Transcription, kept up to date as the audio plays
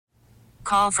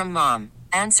Call from mom.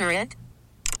 Answer it.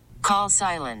 Call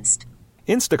silenced.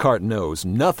 Instacart knows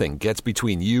nothing gets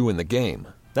between you and the game.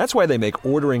 That's why they make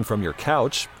ordering from your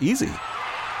couch easy.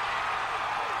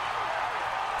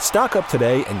 Stock up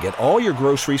today and get all your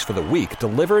groceries for the week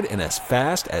delivered in as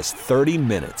fast as 30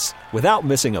 minutes without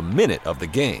missing a minute of the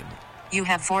game. You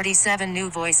have 47 new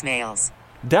voicemails.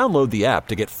 Download the app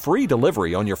to get free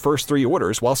delivery on your first 3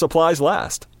 orders while supplies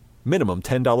last. Minimum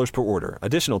 $10 per order.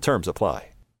 Additional terms apply.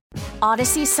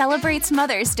 Odyssey celebrates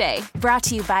Mother's Day, brought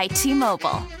to you by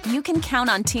T-Mobile. You can count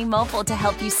on T-Mobile to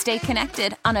help you stay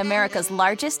connected on America's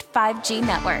largest 5G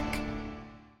network.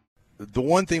 The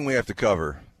one thing we have to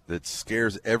cover that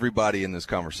scares everybody in this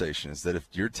conversation is that if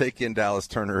you're taking Dallas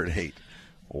Turner at 8,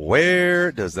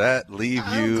 where does that leave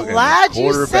you in the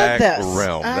quarterback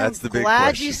realm? That's the big question. I'm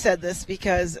glad you said this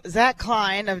because Zach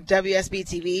Klein of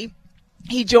WSBTV,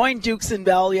 he joined Dukes and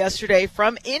Bell yesterday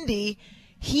from Indy.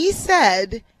 He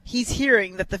said he's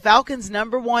hearing that the Falcons'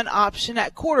 number one option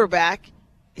at quarterback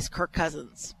is Kirk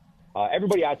Cousins.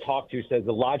 Everybody I talk to says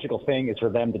the logical thing is for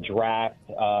them to draft,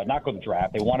 not go to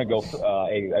draft. They want to go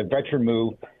a veteran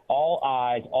move. All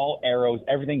eyes, all arrows,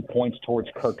 everything points towards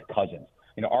Kirk Cousins.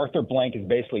 You know, Arthur Blank has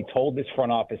basically told this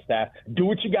front office staff, do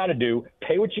what you got to do,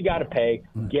 pay what you got to pay,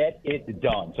 get it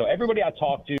done. So everybody I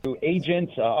talk to,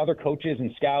 agents, other coaches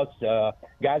and scouts,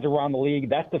 guys around the league,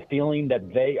 that's the feeling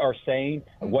that they are saying.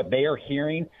 What they are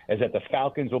hearing is that the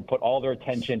Falcons will put all their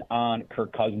attention on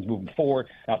Kirk Cousins moving forward.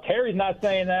 Now, Terry's not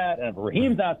saying that, and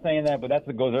Raheem's not saying that, but that's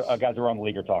what guys around the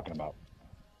league are talking about.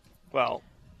 Well,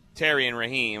 Terry and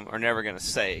Raheem are never going to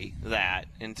say that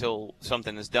until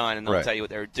something is done, and they'll tell you what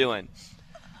they're doing.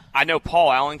 I know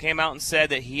Paul Allen came out and said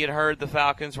that he had heard the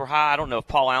Falcons were high. I don't know if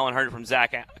Paul Allen heard it from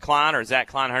Zach Klein or Zach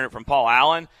Klein heard it from Paul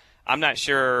Allen. I'm not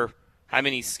sure how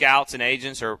many scouts and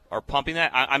agents are pumping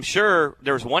that. I'm sure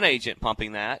there's one agent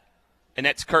pumping that, and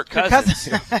that's Kirk Cousins.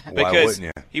 Because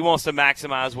he wants to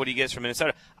maximize what he gets from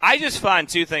Minnesota. I just find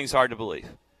two things hard to believe.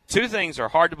 Two things are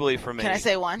hard to believe for me. Can I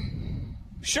say one?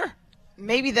 Sure.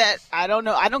 Maybe that, I don't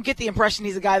know. I don't get the impression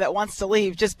he's a guy that wants to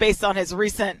leave just based on his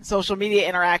recent social media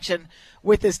interaction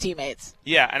with his teammates.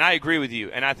 Yeah, and I agree with you.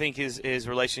 And I think his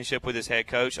relationship with his head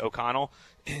coach, O'Connell,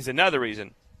 is another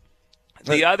reason.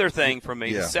 The other thing for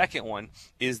me, the second one,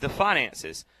 is the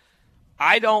finances.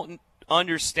 I don't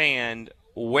understand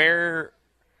where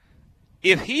 –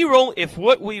 if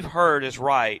what we've heard is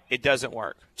right, it doesn't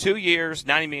work. 2 years,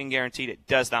 $90 million guaranteed, it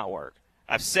does not work.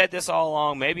 I've said this all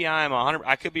along. Maybe I'm 100.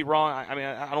 I could be wrong. I mean,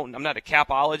 I'm not a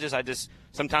capologist. I just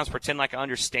sometimes pretend like I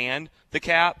understand the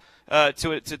cap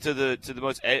to the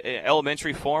most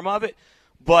elementary form of it.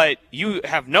 But you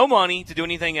have no money to do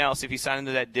anything else if you sign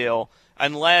into that deal,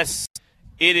 unless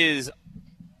it is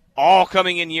all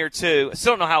coming in year 2. I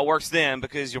still don't know how it works then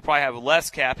because you'll probably have less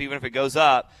cap even if it goes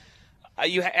up.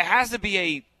 It has to be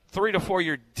a 3 to 4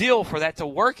 year deal for that to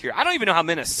work here. I don't even know how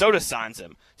Minnesota signs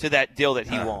him to that deal that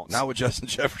he wants. Not with Justin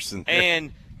Jefferson.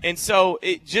 And so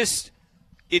it's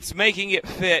making it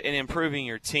fit and improving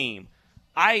your team.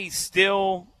 I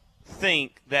still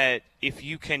think that if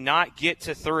you cannot get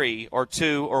to 3 or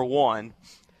 2 or 1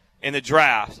 in the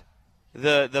draft,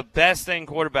 the best thing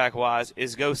quarterback-wise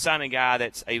is go sign a guy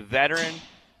that's a veteran,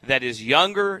 that is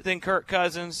younger than Kirk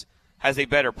Cousins, has a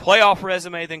better playoff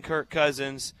resume than Kirk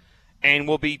Cousins, and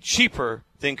will be cheaper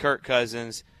than Kirk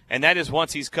Cousins, and that is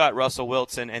once he's cut Russell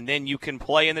Wilson, and then you can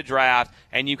play in the draft,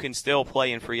 and you can still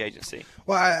play in free agency.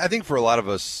 Well, I think for a lot of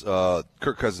us,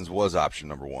 Kirk Cousins was option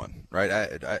number 1, right?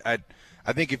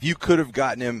 I think if you could have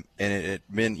gotten him and it had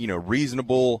been,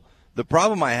 reasonable, the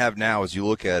problem I have now is you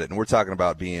look at it, and we're talking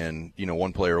about being,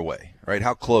 one player away, right?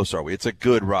 How close are we? It's a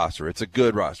good roster.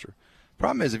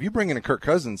 Problem is, if you bring in a Kirk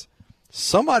Cousins,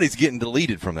 somebody's getting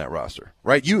deleted from that roster,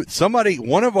 right?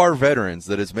 One of our veterans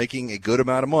that is making a good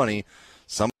amount of money,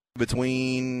 somebody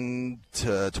between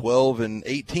 12 and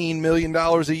 $18 million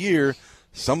a year,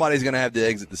 somebody's going to have to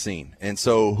exit the scene. And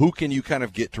so who can you kind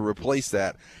of get to replace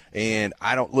that? And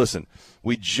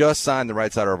we just signed the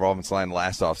right side of our offensive line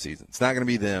last offseason. It's not going to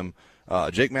be them.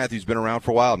 Jake Matthews been around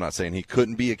for a while. I'm not saying he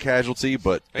couldn't be a casualty,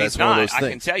 but that's one of those things. I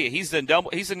can tell you, he's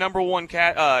the number one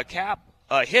cap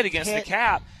hit against the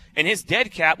cap. And his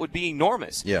dead cap would be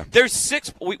enormous. Yeah. There's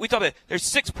 6 – we talked about there's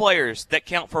 6 players that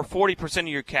count for 40% of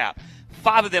your cap.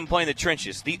 5 of them play in the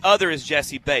trenches. The other is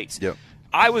Jesse Bates. Yep.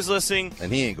 I was listening. And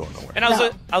he ain't going nowhere. And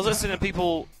I was listening to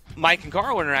people Mike and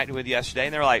Carl interacted with yesterday,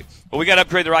 and they're like, well, we got to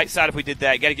upgrade the right side if we did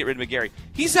that. You got to get rid of McGarry.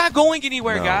 He's not going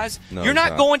anywhere, guys. No, you're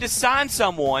not going to sign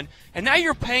someone, and now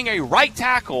you're paying a right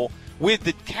tackle with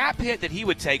the cap hit that he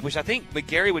would take, which I think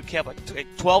McGarry would cap like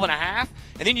 12 and a half,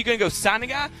 and then you're going to go sign a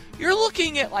guy. You're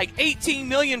looking at like $18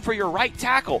 million for your right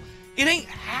tackle. It ain't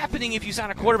happening if you sign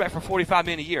a quarterback for $45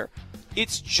 million a year.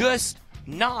 It's just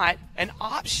not an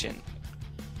option.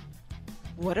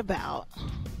 What about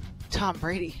Tom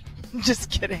Brady? Just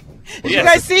kidding. Did Yes. you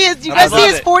guys see his? Did you guys see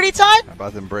his 40 time? How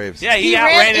about them Braves? Yeah, he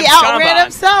outran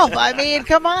himself. I mean,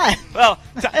 come on. Well,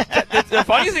 the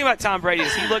funniest thing about Tom Brady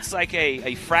is he looks like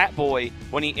a frat boy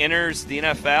when he enters the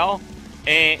NFL,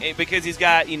 and because he's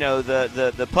got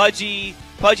the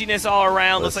pudginess all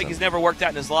around. Looks like he's never worked out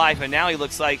in his life, and now he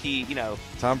looks like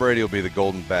Tom Brady will be the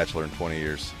Golden Bachelor in 20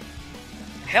 years.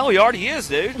 Hell, he already is,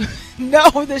 dude. No,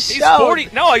 the He's show. 40.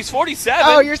 No, he's 47.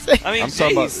 Oh, you're saying? I mean, I'm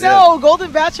talking about- geez. No,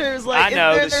 Golden Bachelor is like I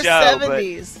know, in the their show, but-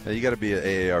 70s. Yeah, you got to be an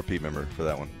AARP member for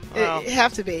that one. Well, You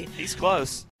have to be. he's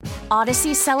close.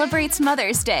 Odyssey celebrates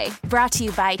Mother's Day, brought to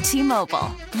you by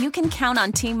T-Mobile. You can count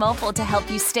on T-Mobile to help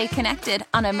you stay connected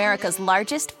on America's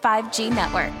largest 5G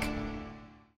network.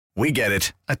 We get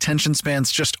it. Attention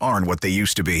spans just aren't what they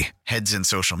used to be. Heads in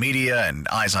social media and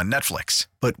eyes on Netflix.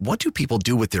 But what do people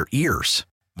do with their ears?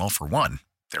 Well, for one,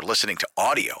 they're listening to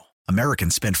audio.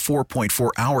 Americans spend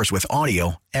 4.4 hours with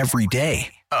audio every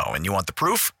day. Oh, and you want the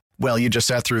proof? Well, you just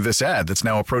sat through this ad that's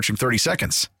now approaching 30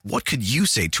 seconds. What could you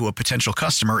say to a potential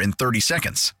customer in 30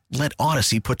 seconds? Let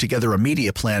Odyssey put together a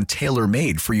media plan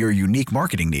tailor-made for your unique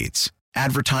marketing needs.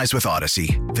 Advertise with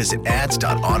Odyssey. Visit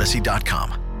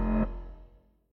ads.odyssey.com.